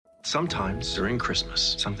Sometimes during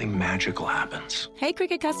Christmas, something magical happens. Hey,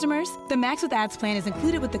 Cricket customers. The Max with Ads plan is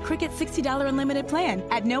included with the Cricket $60 unlimited plan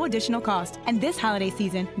at no additional cost. And this holiday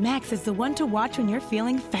season, Max is the one to watch when you're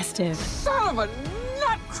feeling festive. Son of a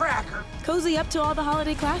nutcracker! Cozy up to all the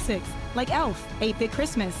holiday classics, like Elf, 8-Bit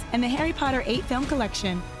Christmas, and the Harry Potter 8-film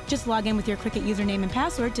collection. Just log in with your Cricket username and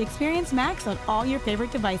password to experience Max on all your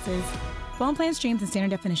favorite devices. Phone plan streams and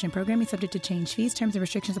standard definition. Programming subject to change. Fees, terms, and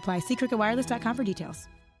restrictions apply. See cricketwireless.com for details.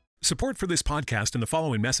 Support for this podcast and the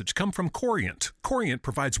following message come from Corient. Corient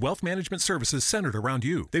provides wealth management services centered around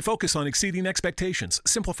you. They focus on exceeding expectations,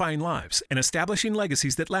 simplifying lives, and establishing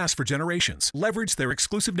legacies that last for generations. Leverage their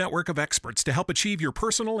exclusive network of experts to help achieve your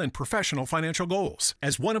personal and professional financial goals.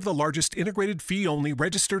 As one of the largest integrated fee-only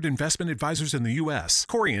registered investment advisors in the U.S.,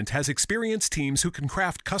 Corient has experienced teams who can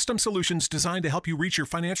craft custom solutions designed to help you reach your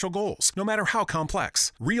financial goals, no matter how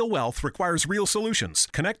complex. Real wealth requires real solutions.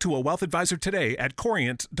 Connect to a wealth advisor today at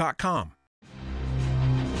Corient.com.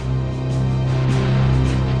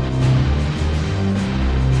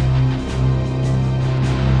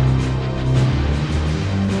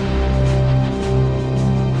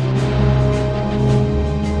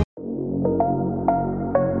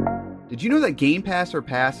 Did you know that Game Pass or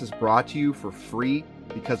Pass is brought to you for free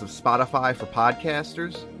because of Spotify for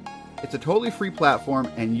podcasters? It's a totally free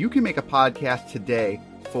platform, and you can make a podcast today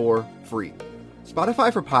for free.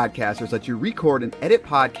 Spotify for Podcasters lets you record and edit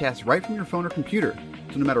podcasts right from your phone or computer.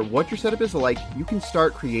 So no matter what your setup is like, you can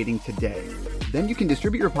start creating today. Then you can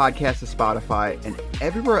distribute your podcast to Spotify and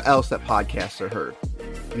everywhere else that podcasts are heard.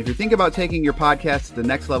 And if you're thinking about taking your podcast to the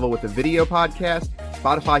next level with a video podcast,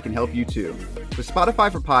 Spotify can help you too. With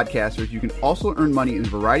Spotify for Podcasters, you can also earn money in a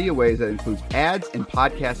variety of ways that includes ads and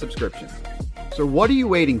podcast subscriptions. So what are you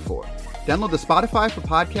waiting for? Download the Spotify for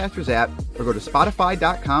Podcasters app or go to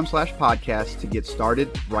spotify.com/podcast to get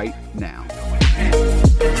started right now.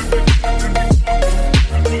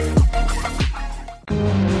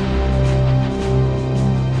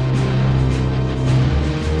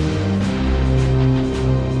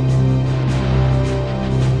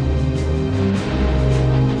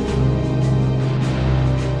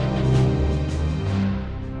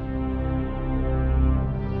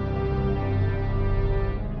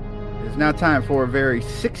 Now time for a very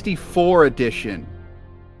 64 edition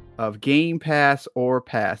of Game Pass or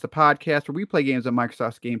Pass, the podcast where we play games on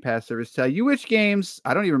Microsoft's Game Pass service. Tell you which games.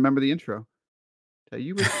 I don't even remember the intro. Tell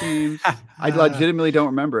you which games. I legitimately don't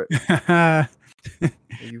remember it. Tell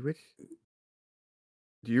you which.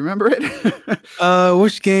 Do you remember it?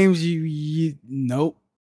 Which games you nope,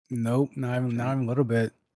 not even a little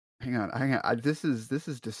bit. Hang on. This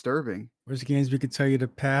is disturbing. Which games we could tell you to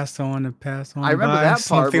pass on and pass on? I remember that part.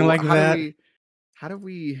 Something like that. How do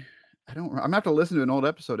we? I'm gonna have to listen to an old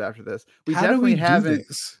episode after this. We definitely haven't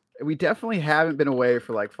been away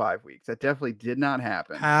for like 5 weeks. That definitely did not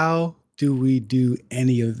happen. How do we do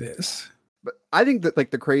any of this? But I think that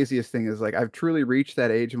like the craziest thing is like I've truly reached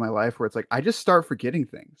that age in my life where it's like I just start forgetting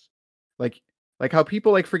things. Like how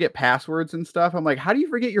people like forget passwords and stuff. I'm like, how do you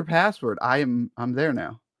forget your password? I'm there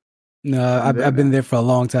now. No, I've been there for a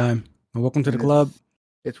long time. Welcome to the club.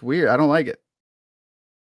 It's weird. I don't like it.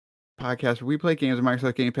 Podcast where we play games on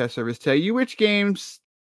Microsoft Game Pass service. Tell you which games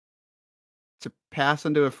to pass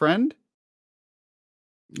on to a friend.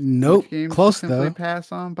 Nope. Close though.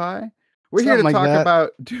 Pass on by. We're here to talk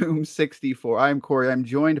about Doom 64. I'm Corey. I'm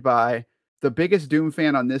joined by the biggest Doom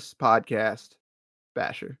fan on this podcast,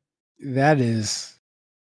 Basher. That is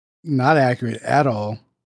not accurate at all.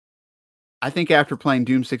 I think after playing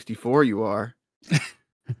Doom 64, you are.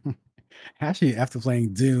 Actually, after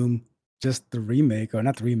playing Doom, just the remake, or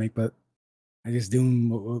not the remake, but I guess Doom,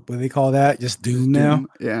 what do they call that? Just Doom now?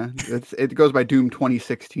 Yeah, it goes by Doom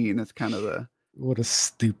 2016. That's kind of the... What a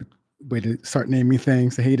stupid way to start naming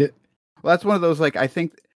things. I hate it. Well, that's one of those, like, I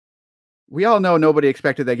think we all know nobody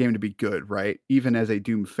expected that game to be good, right? Even as a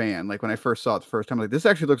Doom fan. Like, when I first saw it the first time, like, this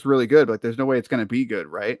actually looks really good. Like, there's no way it's going to be good,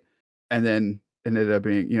 right? And then it ended up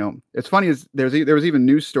being, it's funny is there was even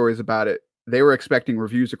news stories about it. They were expecting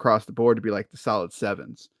reviews across the board to be like the solid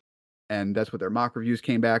 7s. And that's what their mock reviews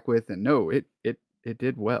came back with. And no, it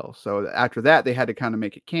did well. So after that, they had to kind of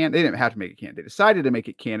make it canon. They didn't have to make it canon. They decided to make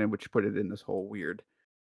it canon, which put it in this whole weird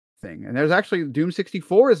thing. And there's actually Doom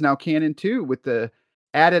 64 is now canon too, with the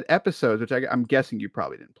added episodes, which I'm guessing you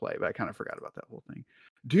probably didn't play, but I kind of forgot about that whole thing.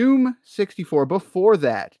 Doom 64. Before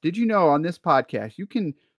that, did you know on this podcast, we've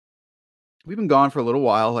been gone for a little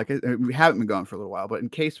while. Like we haven't been gone for a little while, but in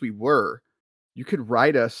case we were, you could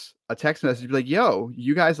write us a text message, be like, yo,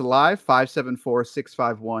 you guys alive?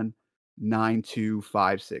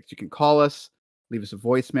 574-651-9256. You can call us, leave us a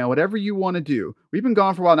voicemail, whatever you want to do. We've been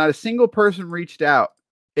gone for a while. Not a single person reached out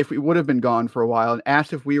if we would have been gone for a while and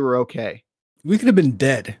asked if we were okay. We could have been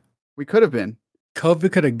dead. We could have been.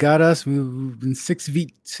 COVID could have got us. We've been 6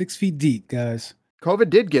 feet deep, guys. COVID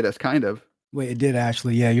did get us, kind of. Wait, it did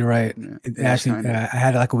actually. Yeah, you're right. Yeah, It yeah, actually, kind of. I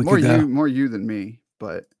had it like a week ago. More you than me,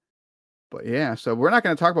 but yeah. So we're not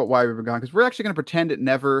going to talk about why we've been gone because we're actually going to pretend it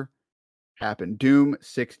never happened. Doom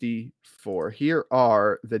 64. Here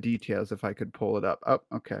are the details. If I could pull it up. Oh,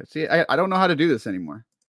 okay. See, I don't know how to do this anymore.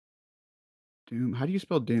 Doom. How do you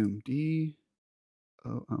spell Doom?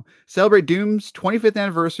 D-O-O. Celebrate Doom's 25th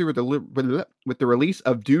anniversary with the release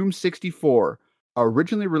of Doom 64.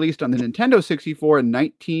 Originally released on the Nintendo 64 in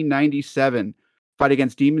 1997. Fight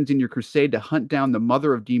against demons in your crusade to hunt down the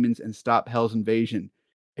mother of demons and stop Hell's invasion.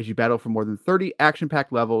 As you battle for more than 30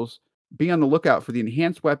 action-packed levels, be on the lookout for the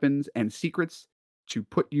enhanced weapons and secrets to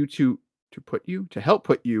help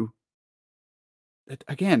put you.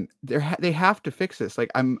 Again, they have to fix this.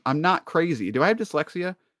 Like I'm not crazy. Do I have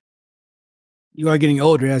dyslexia? You are getting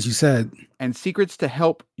older, as you said. And secrets to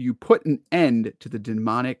help you put an end to the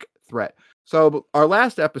demonic threat. So our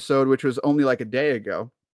last episode, which was only like a day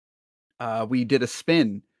ago, we did a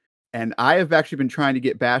spin, and I have actually been trying to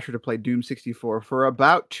get Basher to play Doom 64 for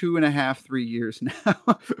about 2.5, 3 years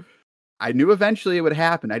now. I knew eventually it would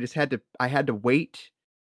happen. I had to wait,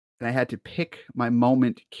 and I had to pick my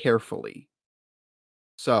moment carefully.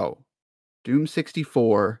 So, Doom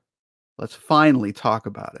 64, let's finally talk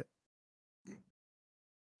about it.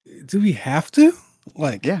 Do we have to?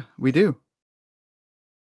 Like, yeah, we do.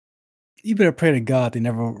 You better pray to God they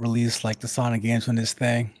never release like the Sonic games on this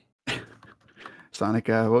thing. Sonic,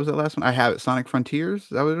 what was that last one? I have it. Sonic Frontiers? Is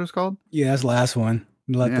that what it was called? Yeah, that's the last one.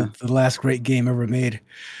 Like the last great game ever made.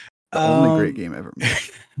 The only great game ever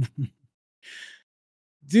made.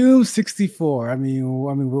 Doom 64. I mean,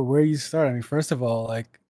 where do you start? I mean, first of all,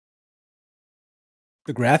 like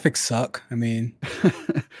the graphics suck. I mean,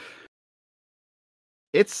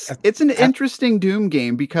 it's an interesting Doom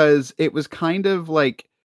game because it was kind of like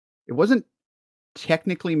it wasn't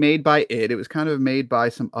technically made by id. It was kind of made by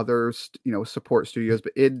some other support studios,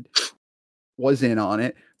 but id was in on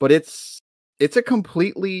it. But it's a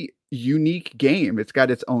completely unique game. It's got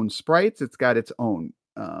its own sprites. It's got its own.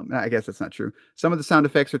 I guess that's not true. Some of the sound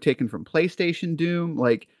effects are taken from PlayStation Doom,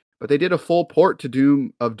 but they did a full port to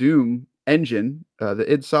Doom engine, the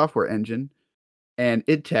id Software engine, and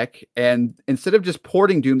id Tech. And instead of just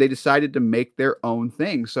porting Doom, they decided to make their own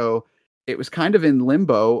thing. So it was kind of in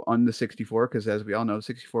limbo on the 64 because, as we all know,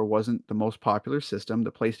 64 wasn't the most popular system.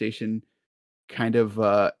 The PlayStation kind of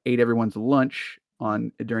ate everyone's lunch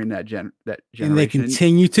during that generation. And they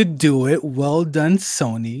continue to do it. Well done,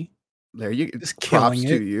 Sony. There you go. Just props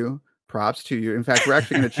to you. Props to you. In fact, we're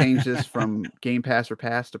actually going to change this from Game Pass or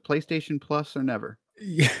Pass to PlayStation Plus or never.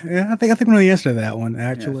 Yeah, I think we know the answer to that one,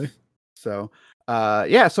 actually. Yes. So,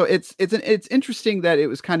 so it's interesting that it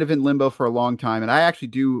was kind of in limbo for a long time, and I actually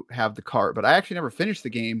do have the cart, but I actually never finished the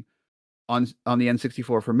game on the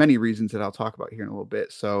N64 for many reasons that I'll talk about here in a little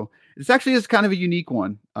bit. So it's actually is kind of a unique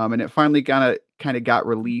one, and it finally kind of got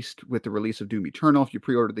released with the release of Doom Eternal. If you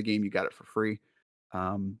pre-ordered the game, you got it for free.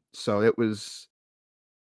 So it was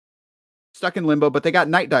stuck in limbo, but they got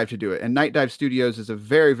Night Dive to do it, and Night Dive Studios is a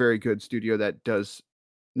very, very good studio that does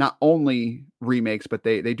not only remakes, but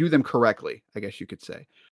they do them correctly, I guess you could say.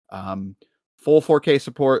 Full 4K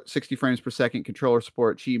support, 60 frames per second, controller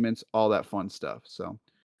support, achievements, all that fun stuff. So,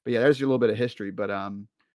 but yeah, there's your little bit of history. But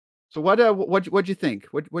so what'd you think?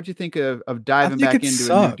 What'd you think of diving back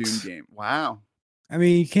into a new Doom game? Wow. I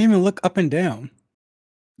mean, you can't even look up and down.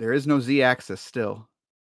 There is no Z-axis still.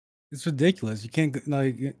 It's ridiculous. You can't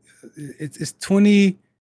it's 20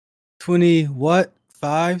 what?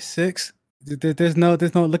 5, 6? There's no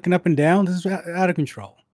looking up and down. This is out of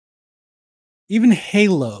control. Even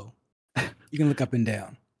Halo, you can look up and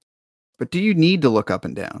down. But do you need to look up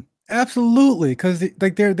and down? Absolutely, because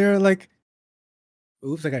they're like,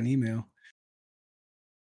 oops, I got an email.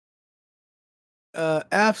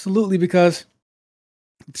 Absolutely, because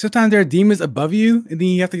sometimes there are demons above you, and then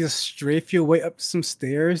you have to just strafe your way up some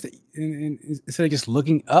stairs instead of just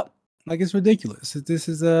looking up. Like, it's ridiculous. This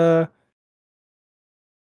is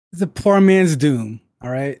it's a poor man's Doom. All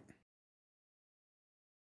right.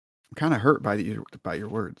 I'm kind of hurt by your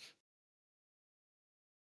words.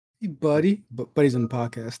 Hey, buddy. But Buddy's on the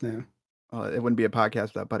podcast now. Well, it wouldn't be a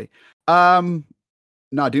podcast without Buddy. No,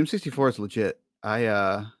 Doom 64 is legit.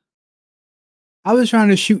 I was trying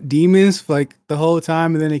to shoot demons for like the whole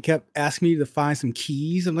time, and then they kept asking me to find some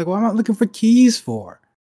keys. I'm like, what am I looking for keys for?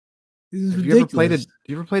 This is ridiculous.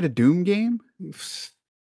 You ever played a Doom game?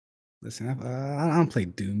 Listen, I don't play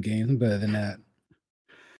Doom games. I'm better than that.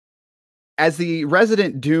 as the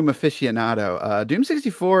resident Doom aficionado, Doom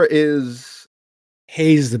 64 is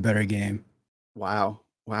Haze is the better game. wow.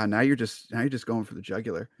 Now you're just going for the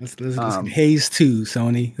jugular. Let's get Haze 2,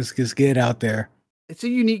 Sony. Let's just get it out there. It's a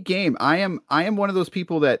unique game. I am one of those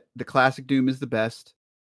people that the classic Doom is the best.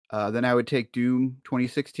 Then I would take Doom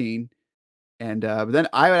 2016, and but then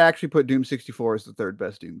I would actually put Doom 64 as the third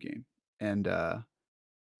best Doom game. And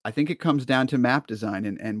I think it comes down to map design,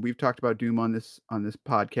 and we've talked about Doom on this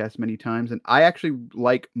podcast many times, and I actually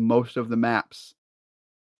like most of the maps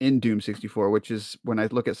in Doom 64, which is when I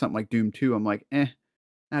look at something like Doom 2, I'm like,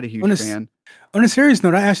 not a huge fan. On a serious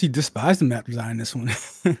note, I actually despise the map design in this one.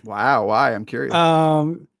 Wow, why? I'm curious.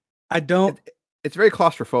 I don't. It's very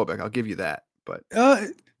claustrophobic. I'll give you that. But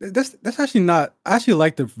that's actually not. I actually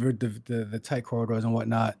like the tight corridors and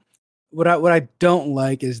whatnot. What I don't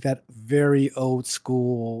like is that very old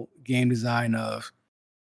school game design of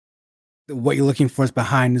what you're looking for is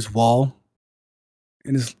behind this wall,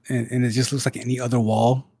 and it just looks like any other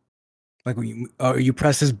wall. Like when you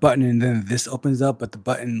press this button and then this opens up, but the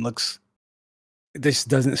button this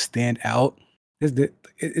doesn't stand out.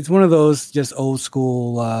 It's one of those just old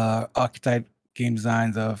school archetype game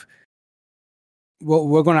designs of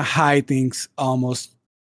we're going to hide things almost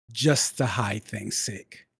just to hide things'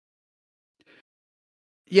 sake.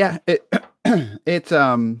 Yeah, it's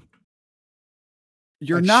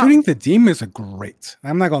you're not shooting the demons are great.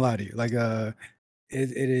 I'm not gonna lie to you. Like it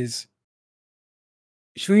is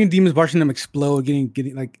shooting demons, watching them explode,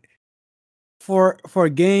 getting like for a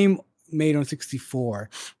game made on 64,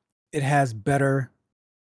 it has better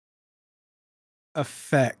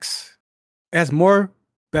effects. It has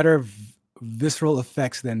better visceral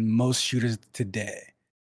effects than most shooters today.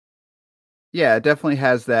 Yeah, it definitely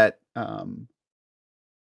has that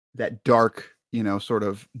that dark, sort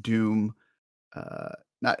of Doom,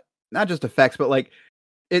 not just effects, but like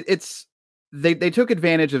it's they took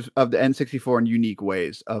advantage of the N64 in unique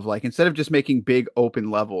ways of like, instead of just making big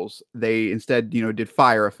open levels, they instead, did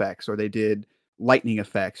fire effects, or they did lightning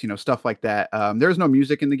effects, stuff like that. There's no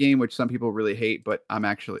music in the game, which some people really hate, but I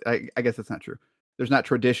guess that's not true. There's not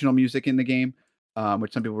traditional music in the game,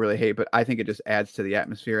 which some people really hate, but I think it just adds to the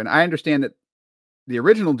atmosphere. And I understand that the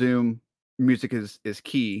original Doom music is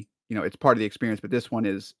key, it's part of the experience, but this one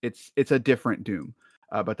it's a different Doom.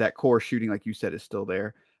 But that core shooting, like you said, is still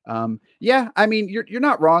there. Yeah, I mean, you're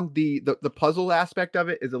not wrong. The puzzle aspect of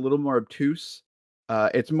it is a little more obtuse.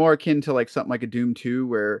 It's more akin to like something like a Doom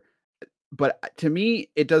 2 but to me,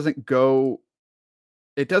 it doesn't go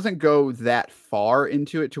that far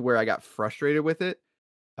into it to where I got frustrated with it.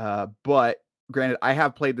 But granted, I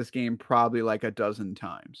have played this game probably like a dozen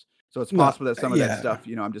times. So it's possible that some of that stuff,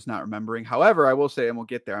 I'm just not remembering. However, I will say, and we'll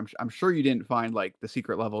get there, I'm sure you didn't find like the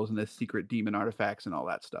secret levels and the secret demon artifacts and all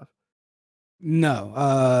that stuff. No,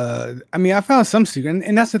 I mean, I found some secret,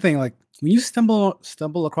 and that's the thing. Like when you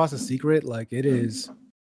stumble across a secret, like it is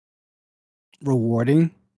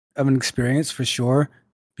rewarding of an experience for sure,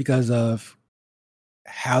 because of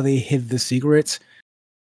how they hid the secrets.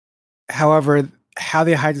 However, how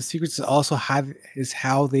they hide the secrets is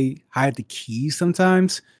how they hide the keys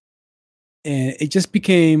sometimes. And it just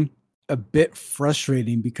became a bit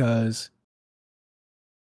frustrating because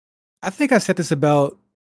I think I said this about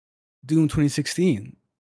Doom 2016.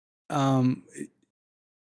 I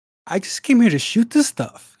just came here to shoot this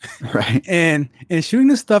stuff. Right. and shooting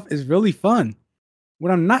this stuff is really fun.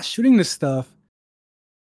 When I'm not shooting this stuff,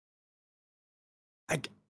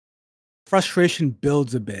 frustration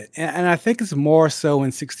builds a bit. And I think it's more so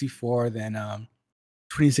in 64 than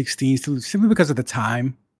 2016, simply because of the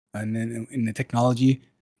time and then in the technology.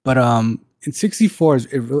 But in 64,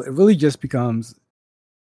 it really just becomes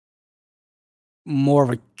more of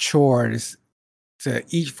a chore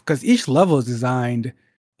because each level is designed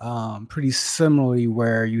pretty similarly,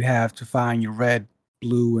 where you have to find your red,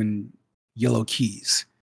 blue, and yellow keys.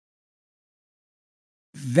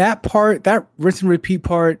 That rinse and repeat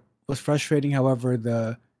part was frustrating. However,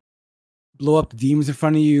 the blow up the demons in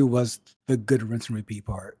front of you was the good rinse and repeat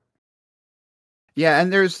part. Yeah,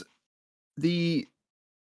 and there's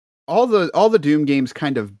all the Doom games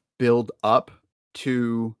kind of build up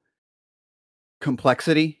to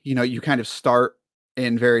complexity. You kind of start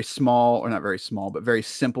in very small, or not very small, but very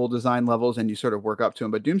simple design levels, and you sort of work up to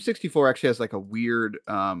them. But Doom 64 actually has like a weird,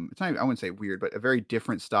 I wouldn't say weird, but a very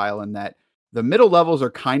different style in that the middle levels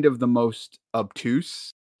are kind of the most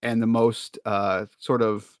obtuse and the most sort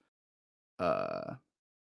of what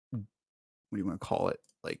do you want to call it?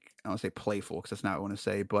 Like, I don't want to say playful, because that's not what I want to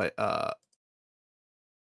say, but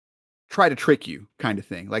try to trick you kind of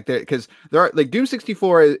thing. Like, because there are like Doom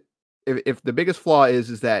 64. If the biggest flaw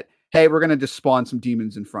is that hey, we're gonna just spawn some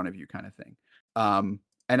demons in front of you, kind of thing.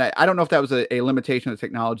 And I don't know if that was a limitation of the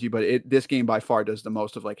technology, but this game by far does the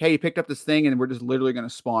most of like, hey, you picked up this thing, and we're just literally gonna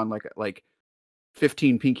spawn like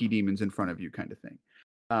 15 pinky demons in front of you, kind of thing.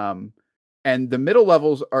 And the middle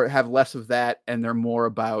levels have less of that, and they're more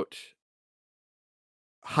about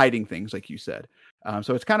hiding things, like you said.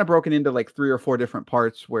 So it's kind of broken into like 3 or 4 different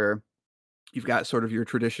parts where you've got sort of your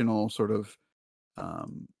traditional sort of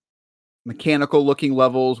mechanical looking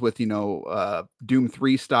levels with, Doom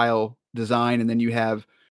 3 style design. And then you have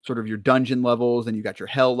sort of your dungeon levels, and you got your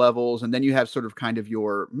hell levels. And then you have sort of kind of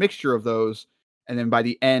your mixture of those. And then by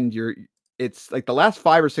the end, it's like the last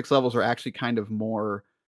 5 or 6 levels are actually kind of more,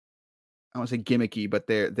 I don't want to say gimmicky, but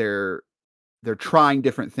they're trying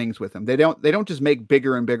different things with them. They don't just make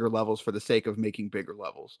bigger and bigger levels for the sake of making bigger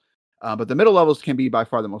levels. But the middle levels can be by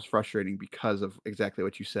far the most frustrating because of exactly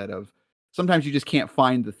what you said of sometimes you just can't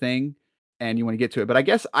find the thing and you want to get to it. But I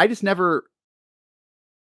guess I just never,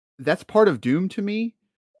 that's part of Doom to me.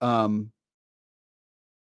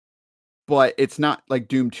 But it's not like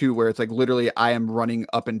Doom 2 where it's like literally I am running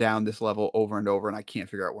up and down this level over and over and I can't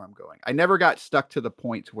figure out where I'm going. I never got stuck to the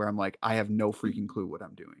point where I'm like, I have no freaking clue what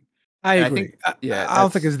I'm doing. I agree. I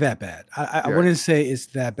don't think it's that bad. I wouldn't say it's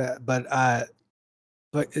that bad, but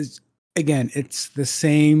it's, again, it's the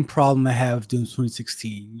same problem I have with Doom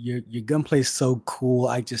 2016. Your gunplay is so cool.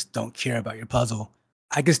 I just don't care about your puzzle.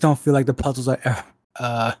 I just don't feel like the puzzles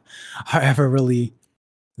are ever really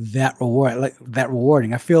that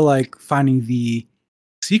rewarding. I feel like finding the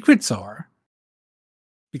secrets are,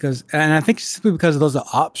 and I think simply because those are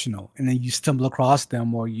optional, and then you stumble across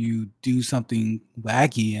them or you do something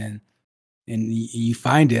wacky and you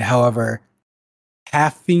find it. However,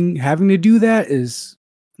 having to do that is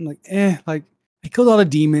like, like I killed all the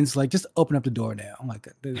demons. Like, just open up the door now. I'm like,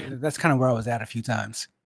 that's kind of where I was at a few times.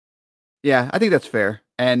 Yeah, I think that's fair.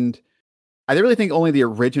 And I really think only the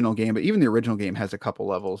original game, but even the original game has a couple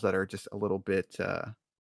levels that are just a little bit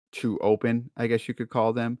too open, I guess you could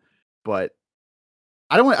call them. But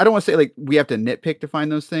I don't want to say like we have to nitpick to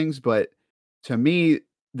find those things, but to me,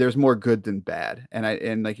 there's more good than bad.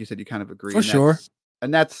 And like you said, you kind of agree. For sure.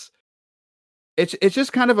 And it's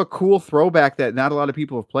just kind of a cool throwback that not a lot of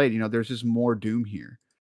people have played. There's just more Doom here.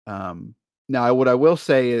 Now, what I will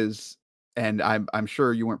say is, and I'm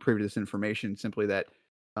sure you weren't privy to this information, simply that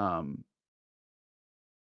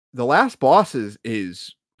the last boss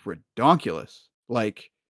is redonkulous.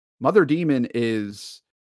 Like Mother Demon is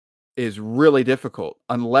really difficult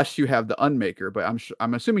unless you have the Unmaker. But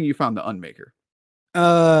I'm assuming you found the Unmaker.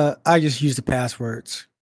 I just used the passwords.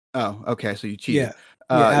 Oh, okay. So you cheated. Yeah.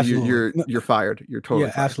 Absolutely. You're fired. You're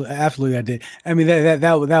totally fired. Absolutely. I did. I mean,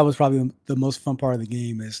 that was probably the most fun part of the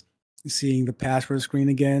game is seeing the password screen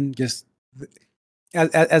again. Just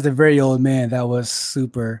as a very old man, that was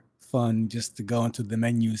super fun. Just to go into the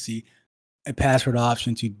menu and see a password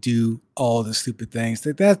option to do all the stupid things.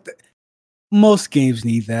 That most games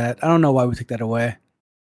need that. I don't know why we took that away.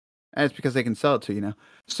 And it's because they can sell it to you.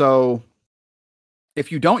 So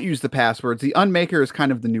if you don't use the passwords, the Unmaker is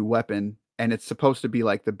kind of the new weapon. And it's supposed to be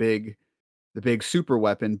like the big super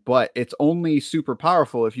weapon, but it's only super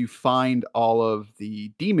powerful if you find all of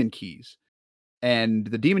the demon keys. And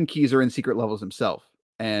the demon keys are in secret levels themselves.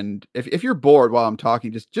 And if you're bored while I'm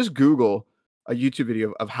talking, just Google a YouTube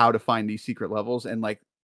video of how to find these secret levels. And like,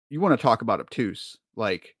 you want to talk about obtuse,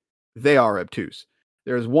 like they are obtuse.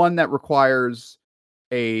 There's one that requires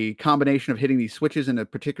a combination of hitting these switches in a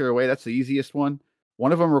particular way. That's the easiest one.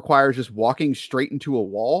 One of them requires just walking straight into a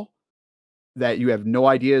wall that you have no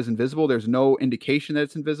idea is invisible. There's no indication that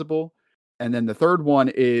it's invisible. And then the third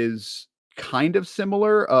one is kind of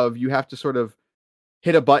similar of you have to sort of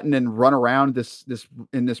hit a button and run around this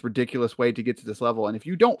in this ridiculous way to get to this level. And if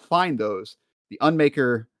you don't find those, the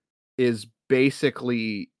Unmaker is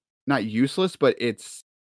basically not useless, but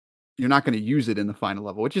you're not going to use it in the final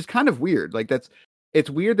level, which is kind of weird. Like it's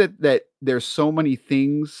weird that there's so many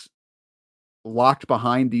things locked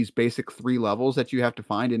behind these basic 3 levels that you have to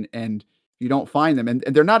find, and you don't find them, and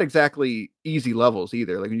they're not exactly easy levels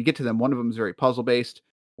either. Like when you get to them, one of them is very puzzle based,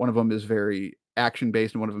 one of them is very action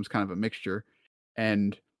based, and one of them is kind of a mixture.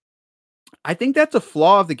 And I think that's a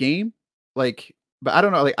flaw of the game. Like, but I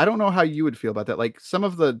don't know. Like, I don't know how you would feel about that. Like some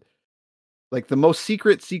of the most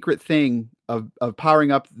secret thing of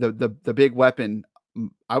powering up the big weapon,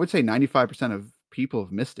 I would say 95% of people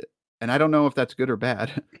have missed it, and I don't know if that's good or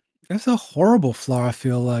bad. That's a horrible flaw. I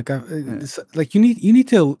feel like it's like you need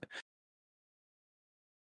to.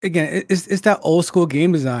 Again, it's that old school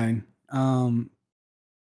game design.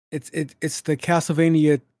 It's the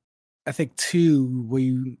Castlevania, I think 2, where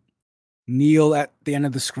you kneel at the end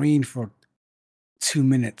of the screen for 2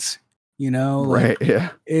 minutes. Right.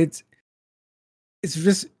 Yeah. It's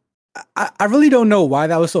just I really don't know why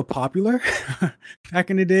that was so popular back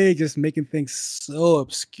in the day, just making things so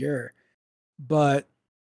obscure. But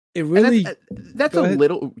it really that's a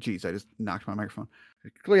little. Geez, I just knocked my microphone.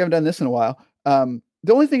 Clearly, haven't done this in a while.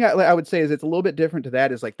 The only thing I would say is it's a little bit different to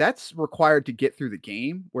that. Is like that's required to get through the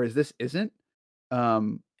game, whereas this isn't.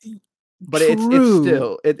 But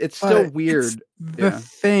True, it's still weird. It's the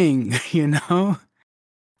thing,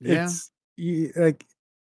 Yeah. It's like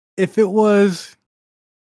if it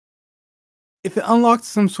unlocked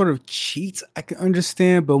some sort of cheats, I can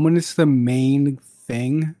understand. But when it's the main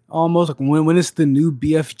thing, almost like when it's the new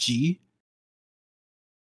BFG,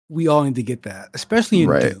 we all need to get that, especially in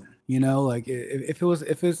Doom. Like if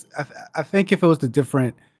it's, I think if it was the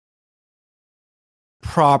different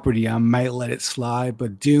property, I might let it slide.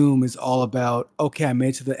 But Doom is all about, okay, I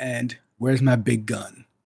made it to the end. Where's my big gun?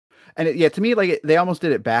 And to me, like they almost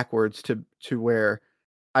did it backwards to where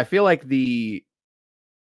I feel like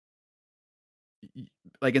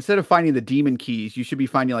instead of finding the demon keys, you should be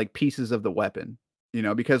finding like pieces of the weapon,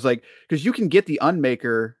 because you can get the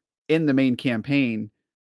Unmaker in the main campaign,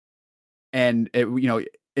 and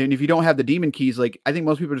and if you don't have the demon keys, like I think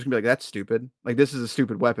most people are just gonna be like, that's stupid. Like this is a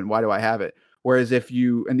stupid weapon. Why do I have it? Whereas if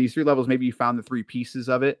you in these 3 levels, maybe you found the 3 pieces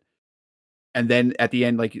of it, and then at the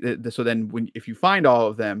end, like so then if you find all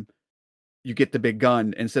of them, you get the big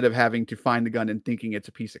gun instead of having to find the gun and thinking it's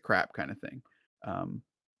a piece of crap kind of thing.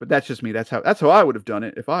 But that's just me. That's how I would have done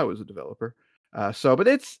it if I was a developer. But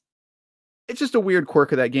it's just a weird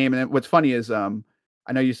quirk of that game. And what's funny is, I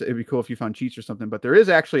know you said it'd be cool if you found cheats or something, but there is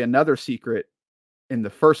actually another secret in the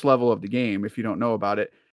first level of the game. If you don't know about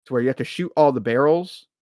it, it's where you have to shoot all the barrels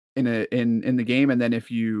in the game. And then if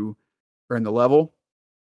you are in the level,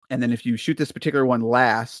 and then if you shoot this particular one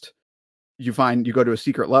last, you go to a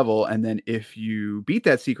secret level. And then if you beat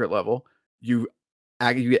that secret level, you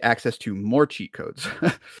get access to more cheat codes.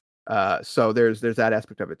 So there's that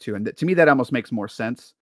aspect of it too. And to me, that almost makes more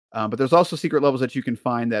sense. But there's also secret levels that you can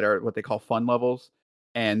find that are what they call fun levels.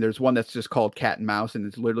 And there's one that's just called cat and mouse. And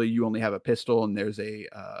it's literally, you only have a pistol and there's a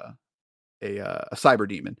cyber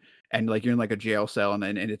demon. And like, you're in like a jail cell. And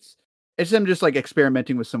it's them just like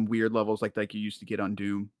experimenting with some weird levels like you used to get on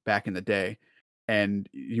Doom back in the day. And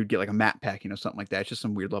you'd get like a map pack, something like that. It's just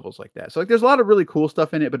some weird levels like that. So like, there's a lot of really cool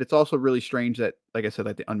stuff in it, but it's also really strange that, like I said,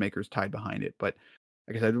 like the Unmaker's tied behind it. But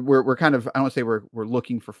like I said, we're kind of, I don't want to say we're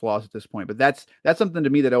looking for flaws at this point, but that's something to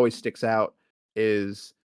me that always sticks out.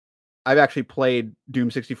 Is I've actually played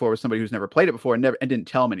Doom 64 with somebody who's never played it before and didn't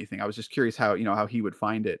tell him anything. I was just curious how he would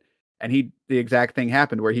find it. And the exact thing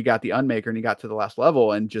happened where he got the Unmaker and he got to the last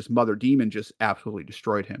level and just Mother Demon just absolutely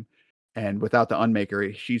destroyed him. And without the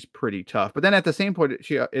Unmaker, she's pretty tough. But then at the same point,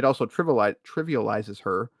 it also trivializes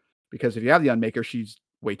her, because if you have the Unmaker, she's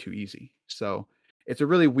way too easy. So it's a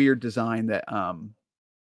really weird design that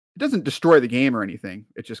it doesn't destroy the game or anything.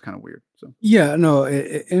 It's just kind of weird. So yeah, no,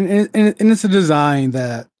 and it's a design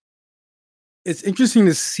that it's interesting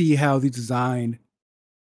to see how the design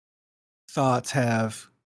thoughts have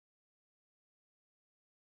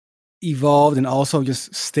evolved and also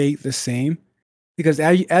just stayed the same. Because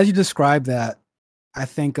as you describe that, I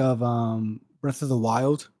think of Breath of the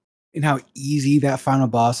Wild and how easy that final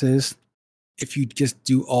boss is if you just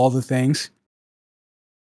do all the things.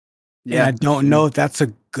 Yeah, and I don't know if that's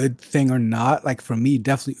a good thing or not. Like for me,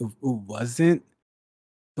 definitely it wasn't.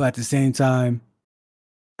 But at the same time,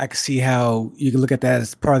 I can see how you can look at that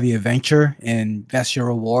as part of the adventure, and that's your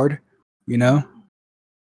reward. Yeah,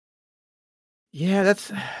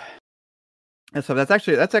 that's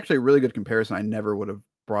actually a really good comparison. I never would have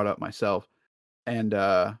brought up myself, and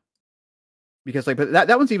because like, but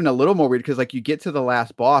that one's even a little more weird because like you get to the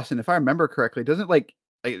last boss, and if I remember correctly, doesn't like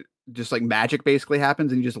just like magic basically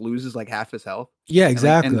happens, and he just loses like half his health. Yeah,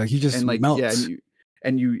 exactly. Like he just melts. Yeah,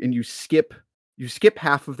 and you skip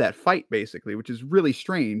half of that fight basically, which is really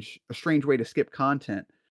strange. A strange way to skip content,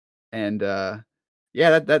 and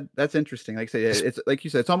yeah, that's interesting. Like I say, it's like you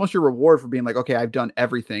said, it's almost your reward for being like, okay, I've done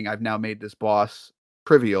everything. I've now made this boss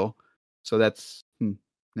trivial. So that's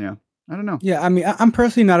yeah, I don't know. Yeah, I mean, I'm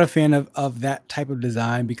personally not a fan of that type of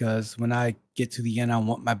design, because when I get to the end, I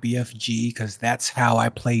want my BFG, because that's how I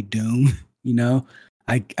play Doom.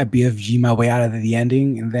 I BFG my way out of the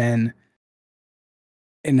ending,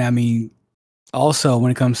 and I mean, also when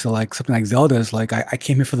it comes to like something like Zelda's, like I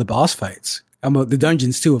came here for the boss fights. The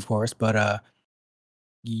dungeons too, of course, but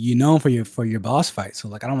for your boss fight. So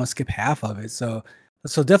like I don't want to skip half of it. So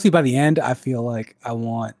definitely by the end, I feel like I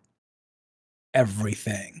want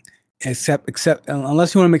everything except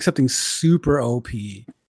unless you want to make something super OP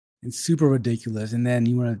and super ridiculous, and then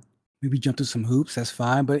you want to maybe jump through some hoops. That's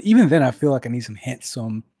fine. But even then, I feel like I need some hints,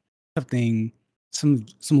 something, some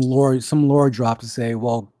lore drop to say,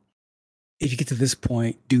 well, if you get to this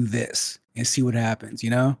point, do this and see what happens.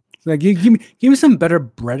 Like give me some better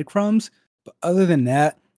breadcrumbs. But other than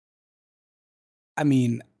that, I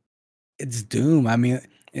mean, it's Doom. I mean,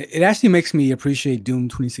 it actually makes me appreciate Doom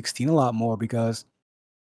 2016 a lot more because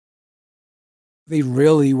they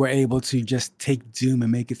really were able to just take Doom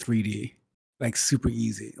and make it 3D, like super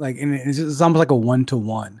easy. Like, and it's almost like a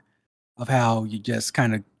 1-to-1 of how you just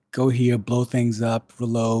kind of go here, blow things up,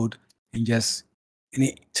 reload, and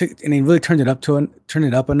they really turned it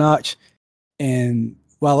up a notch. And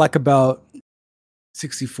what I like about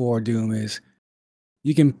 64 Doom is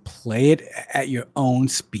you can play it at your own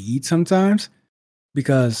speed sometimes,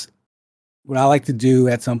 because what I like to do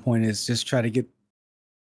at some point is just try to get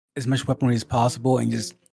as much weaponry as possible and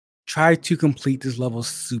just try to complete this level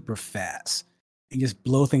super fast and just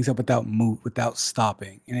blow things up without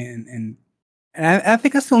stopping. And I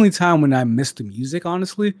think that's the only time when I miss the music,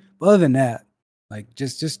 honestly. But other than that, like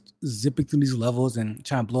just zipping through these levels and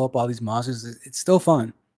trying to blow up all these monsters, it's still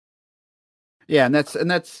fun. Yeah, and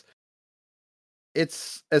that's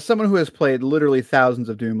it's, as someone who has played literally thousands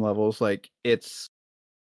of Doom levels, like it's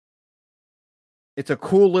a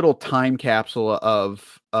cool little time capsule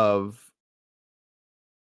of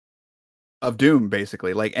Doom,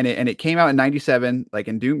 basically. Like, and it came out in 97, like,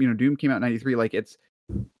 and Doom came out in 93. Like, it's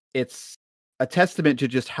a testament to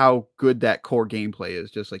just how good that core gameplay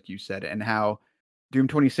is, just like you said, and how Doom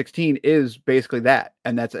 2016 is basically that.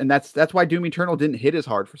 And that's why Doom Eternal didn't hit as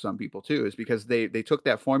hard for some people too, is because they took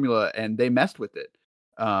that formula and they messed with it.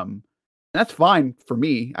 And that's fine for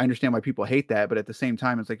me. I understand why people hate that, but at the same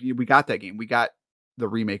time, it's like, we got that game. We got the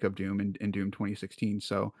remake of Doom in Doom 2016.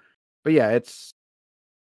 So, but yeah, it's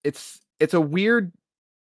a weird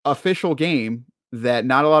official game that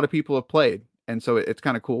not a lot of people have played. And so it's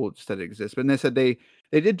kind of cool just that it exists. But they said they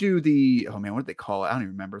did do the, oh man, what did they call it? I don't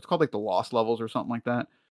even remember. It's called like the Lost Levels or something like that.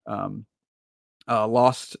 The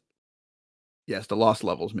Lost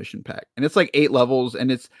Levels mission pack. And it's like 8 levels, and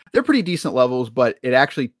they're pretty decent levels, but it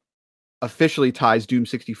actually officially ties Doom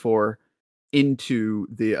 64 into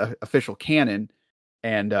the official canon.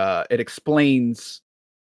 And it explains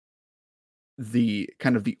the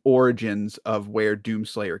kind of the origins of where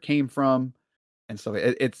Doomslayer came from. And so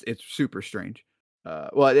it's super strange.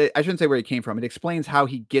 I shouldn't say where he came from. It explains how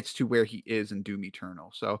he gets to where he is in Doom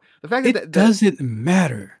Eternal. So the fact that it doesn't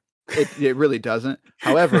matter. It really doesn't.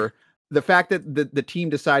 However, the fact that the team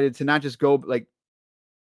decided to not just go, like,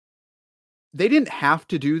 they didn't have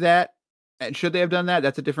to do that. And should they have done that?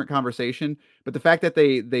 That's a different conversation. But the fact that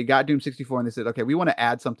they got Doom 64 and they said, okay, we want to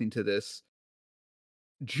add something to this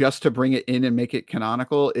just to bring it in and make it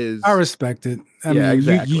canonical is... I respect it. I mean,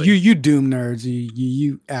 exactly. You Doom nerds,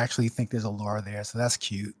 you actually think there's a lore there, so that's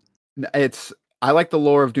cute. I like the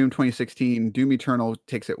lore of Doom 2016. Doom Eternal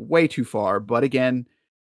takes it way too far, but again,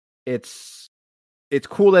 it's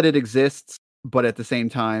cool that it exists, but at the same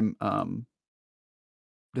time,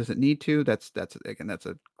 does it need to? That's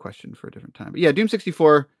a question for a different time. But yeah, Doom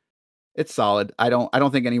 64, it's solid. I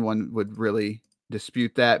don't think anyone would really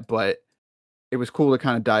dispute that, but it was cool to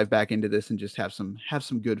kind of dive back into this and just have some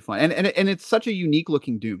good fun. And it's such a unique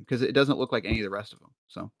looking Doom because it doesn't look like any of the rest of them.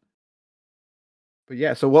 So, but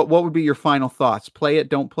yeah, so what would be your final thoughts? Play it,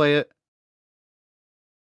 don't play it?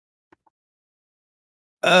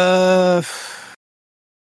 I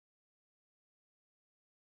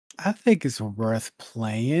think it's worth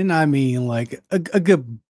playing. I mean, like a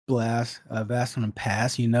good blast on a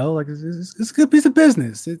pass, like it's a good piece of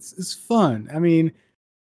business. It's fun. I mean,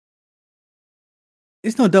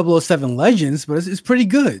 it's no 007 Legends, but it's pretty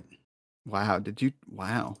good. Wow. Did you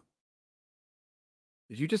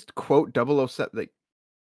just quote 007? Like,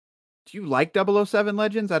 do you like 007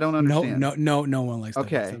 Legends? I don't understand. No one likes.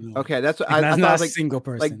 Okay. That's what I thought. Not a single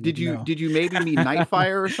person. Like, did you maybe mean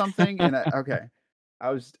Nightfire or something? And I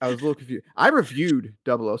was a little confused. I reviewed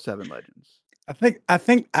 007 Legends. I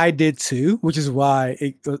think I did too, which is why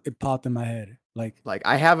it popped in my head. Like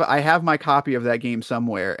I have my copy of that game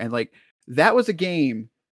somewhere, and like that was a game.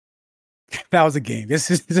 That was a game.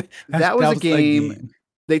 That was a game.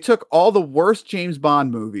 They took all the worst James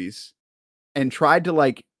Bond movies and tried to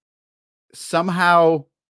like somehow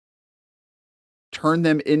turn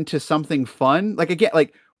them into something fun. Like, again,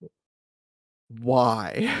 like,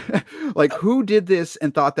 why? Like, who did this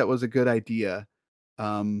and thought that was a good idea?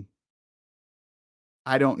 I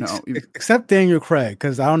don't know. Except Daniel Craig,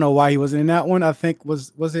 because I don't know why he wasn't in that one. I think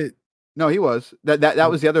was it? No, he was. That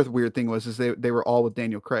was the other weird thing was they were all with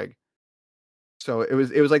Daniel Craig. So it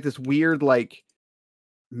was like this weird, like,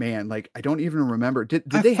 man, like I don't even remember. Did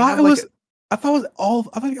I they thought have it like was. I thought it was all.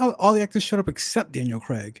 I thought all the actors showed up except Daniel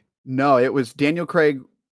Craig. no, it was Daniel Craig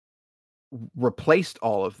replaced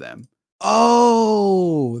all of them.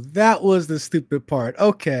 Oh, that was the stupid part.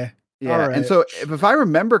 Okay. Yeah, All and right. so if I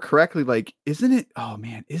remember correctly, like, isn't it? Oh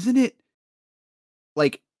man, isn't it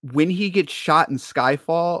like when he gets shot in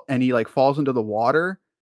Skyfall and he like falls into the water?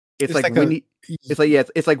 It's like when he. It's like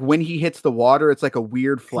it's like when he hits the water. It's like a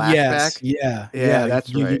weird flashback. Yes, yeah, Yeah,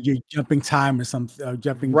 that's right. You're jumping time or something.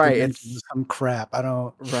 Jumping Right, dimensions it's- or some crap. I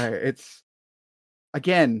don't. Right. It's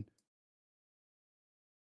again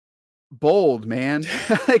bold, man.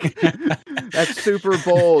 Like that's super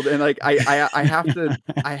bold. And like I have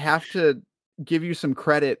to give you some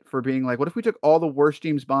credit for being like, what if we took all the worst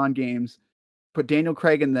James Bond games, put Daniel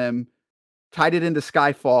Craig in them, tied it into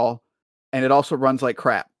Skyfall, and it also runs like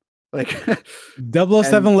crap. Like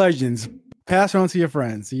 007 Legends. Pass it on to your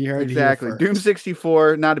friends. You heard exactly. it here Doom first.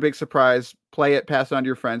 64, not a big surprise. Play it, pass it on to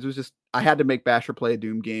your friends. It was just I had to make Basher play a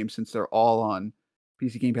Doom game since they're all on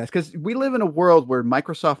PC Game Pass. Because we live in a world where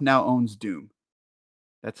Microsoft now owns Doom.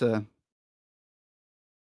 That's a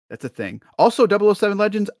thing. Also, 007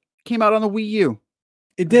 Legends came out on the Wii U.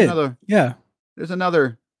 It did. Yeah. There's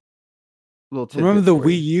another little tidbit. Remember the for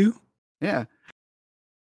you. Wii U? Yeah.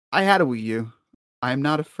 I had a Wii U. I'm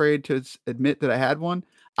not afraid to admit that I had one.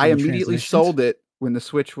 I Any immediately translations? sold it when the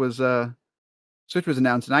Switch was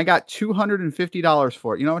announced, and I got $250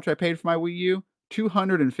 for it. You know how much I paid for my Wii U?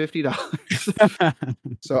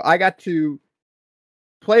 $250. So I got to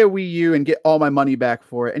play a Wii U and get all my money back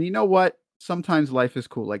for it. And you know what? Sometimes life is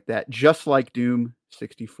cool like that, just like Doom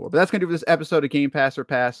 64. But that's going to do for this episode of Game Pass or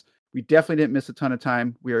Pass. We definitely didn't miss a ton of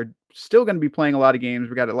time. We are still going to be playing a lot of games.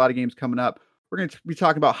 We got a lot of games coming up. We're going to be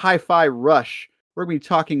talking about Hi-Fi Rush. We're going to be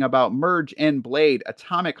talking about Merge and Blade,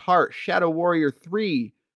 Atomic Heart, Shadow Warrior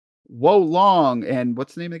 3, Wo Long, and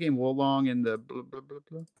what's the name of the game? Wo Long and the blah, blah, blah,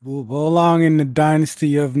 blah. We'll along in the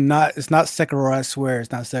dynasty of not. It's not Sekiro. I swear,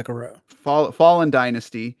 it's not Sekiro. Fallen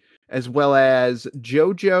Dynasty, as well as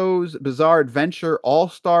JoJo's Bizarre Adventure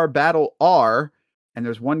All-Star Battle R. And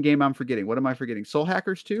there's one game I'm forgetting. What am I forgetting? Soul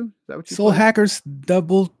Hackers 2? Is that what you Soul played? Hackers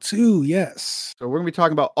 2. Yes. So we're going to be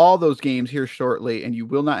talking about all those games here shortly, and you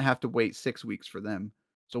will not have to wait 6 weeks for them.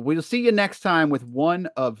 So we'll see you next time with one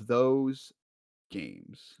of those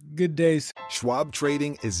games. Good days. Schwab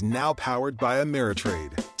Trading is now powered by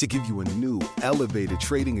Ameritrade to give you a new, elevated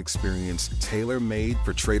trading experience tailor-made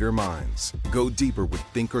for trader minds. Go deeper with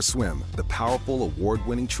Thinkorswim, the powerful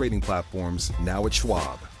award-winning trading platforms now at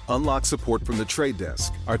Schwab. Unlock support from the Trade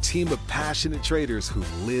Desk, our team of passionate traders who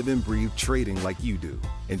live and breathe trading like you do.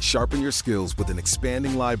 And sharpen your skills with an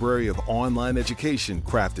expanding library of online education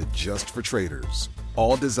crafted just for traders.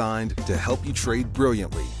 All designed to help you trade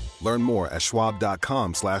brilliantly. Learn more at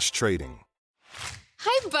schwab.com/trading.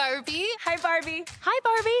 Hi, Barbie. Hi, Barbie. Hi,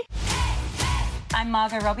 Barbie. I'm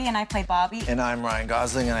Margot Robbie, and I play Barbie. And I'm Ryan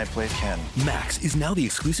Gosling, and I play Ken. Max is now the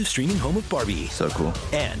exclusive streaming home of Barbie. So cool.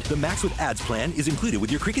 And the Max with Ads plan is included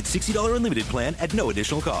with your Cricket $60 unlimited plan at no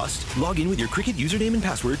additional cost. Log in with your Cricket username and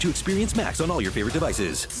password to experience Max on all your favorite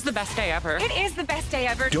devices. This is the best day ever. It is the best day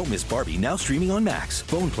ever. Don't miss Barbie, now streaming on Max.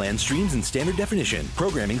 Phone plan streams in standard definition.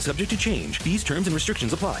 Programming subject to change. Fees, terms, and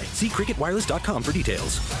restrictions apply. See cricketwireless.com for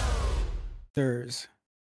details. Thurs.